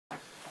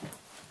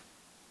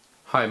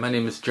Hi, my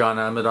name is John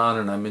Amadon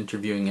and I'm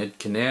interviewing Ed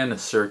Kinane, a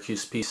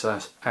Syracuse peace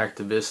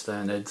activist,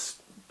 and Ed's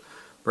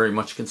very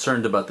much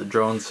concerned about the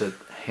drones at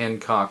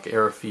Hancock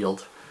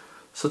Airfield.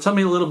 So tell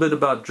me a little bit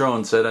about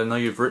drones, Ed. I know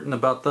you've written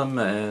about them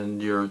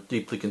and you're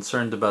deeply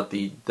concerned about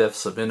the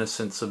deaths of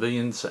innocent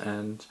civilians,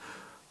 and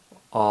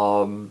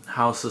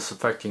how's this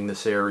affecting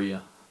this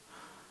area?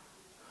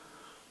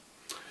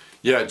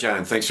 Yeah,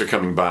 John, thanks for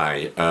coming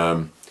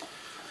by.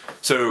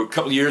 So a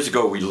couple of years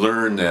ago, we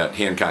learned that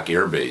Hancock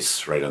Air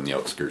Base, right on the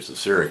outskirts of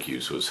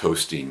Syracuse, was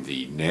hosting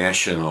the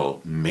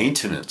National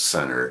Maintenance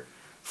Center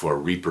for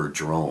Reaper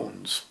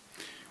drones,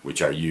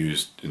 which are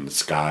used in the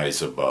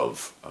skies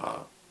above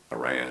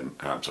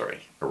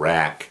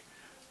Iraq,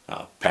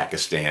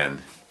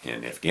 Pakistan,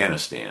 and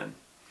Afghanistan.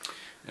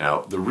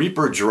 Now, the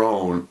Reaper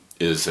drone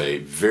is a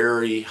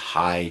very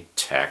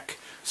high-tech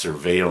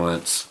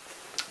surveillance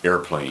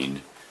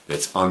airplane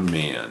that's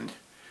unmanned.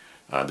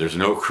 There's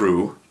no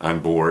crew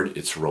on board.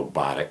 It's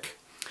robotic.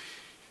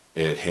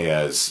 It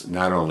has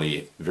not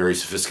only very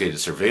sophisticated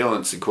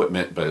surveillance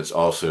equipment, but it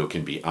also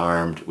can be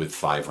armed with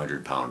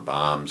 500-pound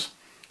bombs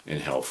and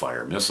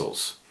Hellfire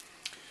missiles.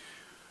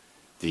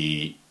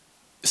 The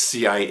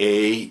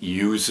CIA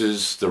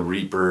uses the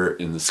Reaper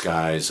in the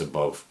skies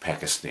above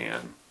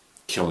Pakistan,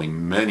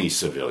 killing many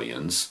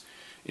civilians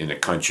in a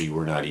country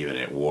we're not even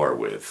at war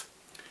with.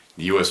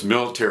 The U.S.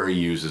 military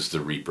uses the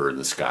Reaper in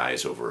the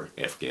skies over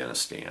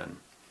Afghanistan.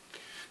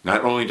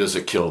 Not only does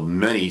it kill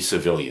many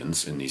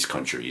civilians in these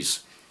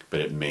countries, but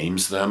it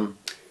maims them,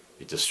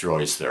 it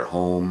destroys their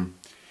home,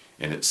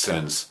 and it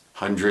sends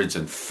hundreds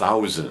and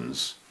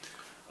thousands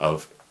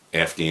of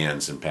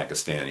Afghans and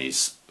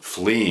Pakistanis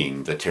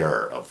fleeing the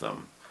terror of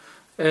them.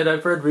 Ed,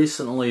 I've read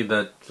recently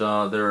that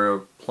there are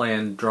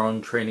planned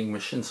drone training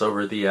missions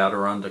over the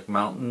Adirondack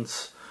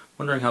Mountains.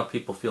 Wondering how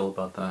people feel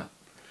about that.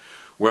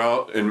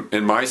 Well,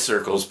 in my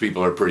circles,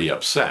 people are pretty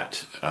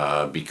upset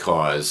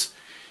because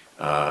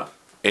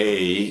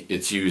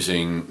it's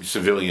using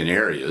civilian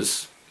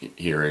areas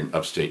here in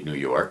upstate New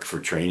York for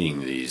training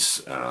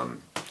these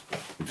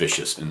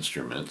vicious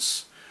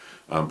instruments.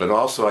 But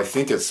also I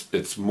think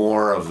it's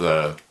more of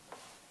the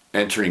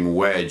entering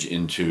wedge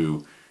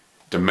into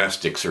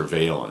domestic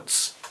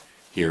surveillance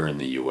here in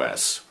the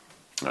U.S.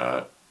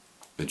 The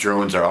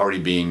drones are already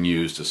being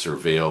used to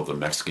surveil the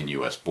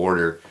Mexican-U.S.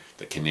 border,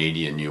 the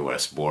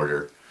Canadian-U.S.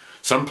 border.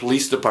 Some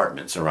police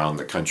departments around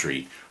the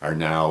country are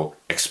now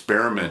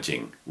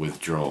experimenting with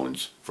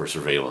drones for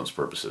surveillance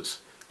purposes.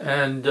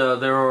 And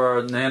there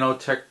are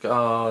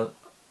nanotech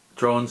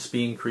drones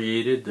being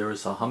created. There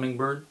is a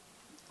hummingbird.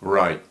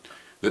 Right.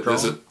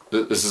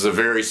 This is a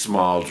very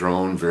small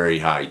drone, very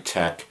high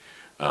tech,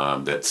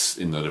 that's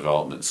in the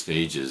development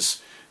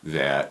stages,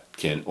 that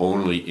can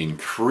only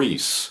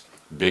increase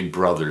Big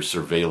Brother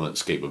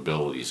surveillance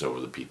capabilities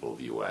over the people of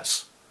the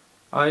U.S.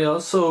 I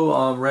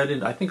also read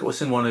in, I think it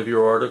was in one of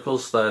your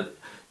articles, that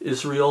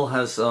Israel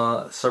has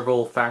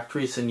several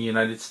factories in the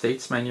United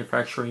States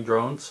manufacturing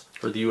drones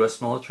for the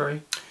U.S.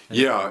 military.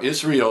 Yeah,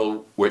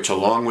 Israel, which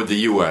along with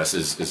the U.S.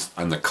 is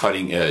on the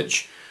cutting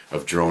edge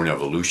of drone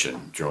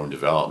evolution, drone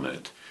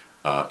development.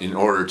 In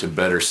order to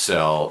better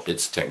sell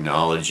its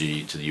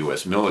technology to the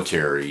U.S.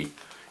 military,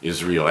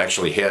 Israel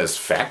actually has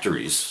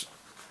factories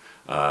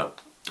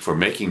for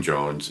making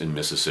drones in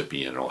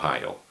Mississippi and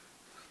Ohio.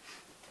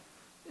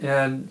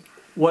 And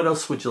what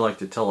else would you like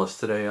to tell us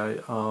today,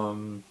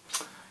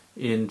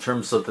 in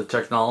terms of the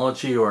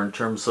technology or in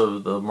terms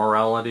of the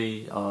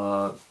morality,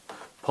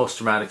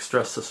 post-traumatic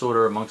stress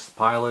disorder amongst the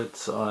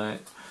pilots? There's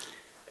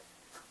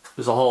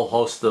a whole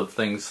host of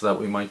things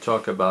that we might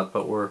talk about,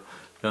 but we're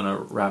going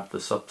to wrap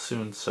this up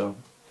soon. So,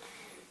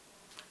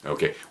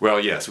 okay. Well,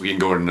 yes, we can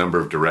go in a number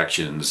of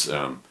directions.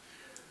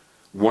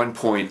 One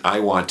point I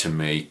want to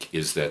make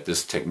is that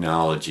this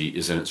technology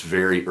is in its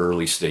very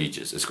early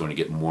stages. It's going to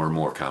get more and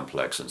more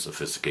complex and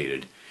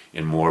sophisticated,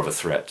 and more of a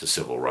threat to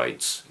civil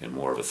rights and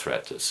more of a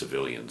threat to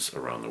civilians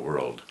around the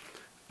world.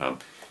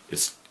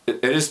 It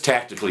is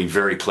tactically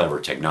very clever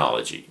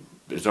technology.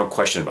 There's no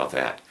question about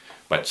that.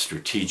 But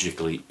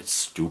strategically, it's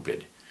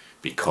stupid,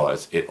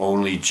 because it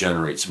only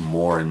generates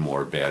more and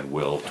more bad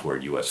will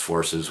toward U.S.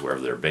 forces, wherever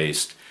they're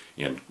based,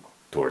 and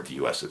toward the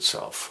U.S.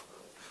 itself.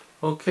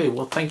 Okay,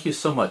 well, thank you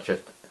so much,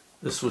 Ed.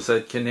 This was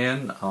Ed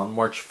Kinane on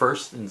March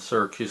 1st in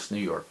Syracuse, New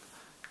York.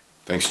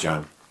 Thanks,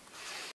 John.